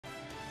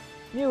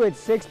New at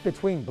 6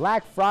 between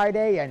Black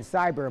Friday and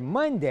Cyber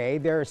Monday,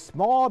 there's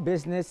Small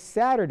Business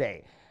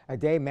Saturday, a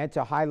day meant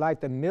to highlight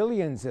the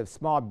millions of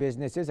small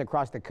businesses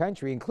across the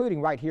country,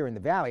 including right here in the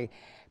Valley.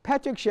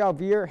 Patrick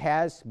Shelvier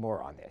has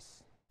more on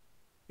this.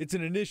 It's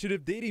an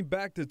initiative dating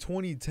back to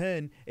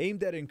 2010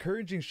 aimed at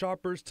encouraging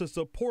shoppers to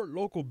support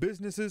local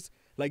businesses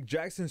like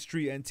Jackson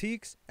Street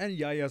Antiques and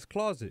Yaya's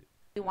Closet.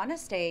 We want to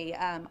stay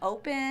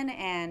open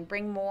and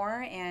bring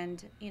more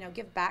and,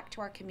 give back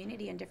to our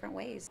community in different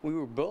ways. We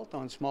were built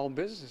on small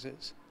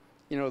businesses.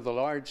 The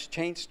large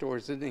chain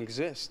stores didn't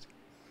exist.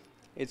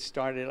 It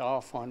started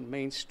off on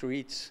main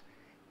streets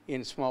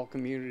in small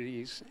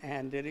communities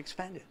and it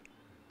expanded.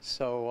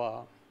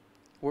 So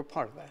we're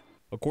part of that.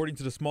 According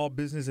to the Small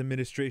Business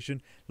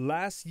Administration,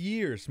 last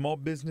year, small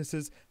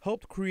businesses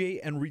helped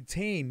create and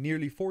retain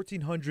nearly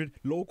 1,400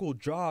 local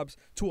jobs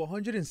to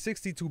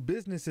 162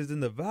 businesses in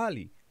the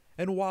Valley.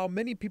 And while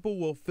many people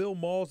will fill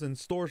malls and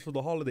stores for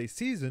the holiday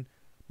season,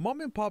 mom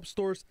and pop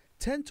stores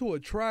tend to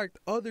attract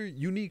other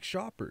unique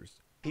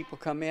shoppers. People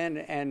come in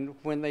and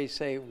when they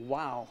say,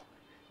 wow,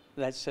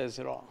 that says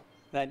it all.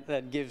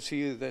 That gives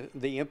you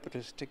the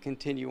impetus to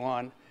continue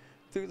on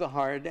through the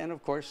hard and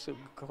of course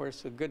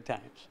the good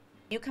times.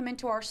 You come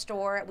into our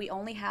store, we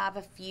only have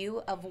a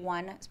few of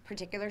one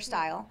particular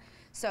style.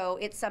 So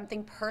it's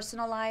something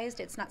personalized.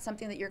 It's not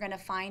something that you're going to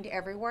find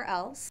everywhere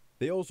else.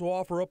 They also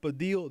offer up a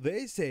deal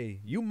they say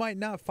you might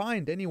not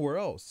find anywhere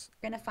else.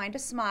 You're going to find a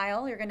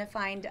smile. You're going to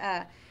find,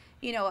 a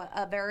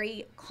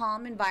very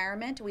calm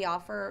environment. We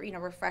offer,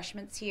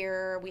 refreshments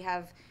here. We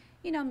have,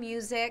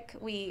 music.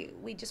 We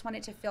just want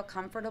it to feel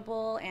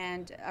comfortable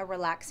and a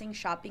relaxing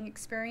shopping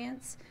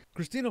experience.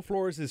 Christina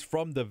Flores is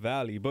from the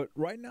Valley, but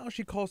right now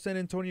she calls San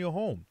Antonio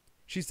home.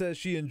 She says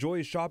she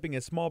enjoys shopping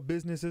at small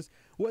businesses,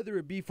 whether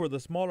it be for the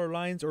smaller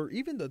lines or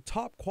even the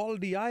top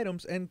quality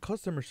items and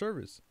customer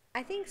service.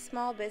 I think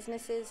small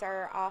businesses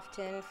are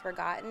often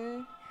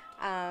forgotten.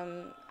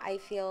 I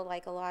feel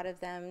like a lot of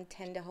them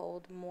tend to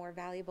hold more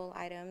valuable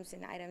items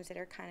and items that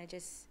are kind of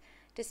just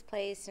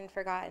displaced and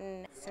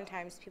forgotten.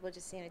 Sometimes people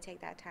just need to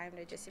take that time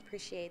to just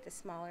appreciate the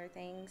smaller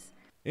things.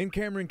 In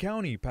Cameron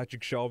County,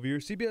 Patrick Shelvier,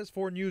 CBS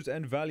 4 News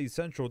and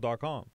ValleyCentral.com.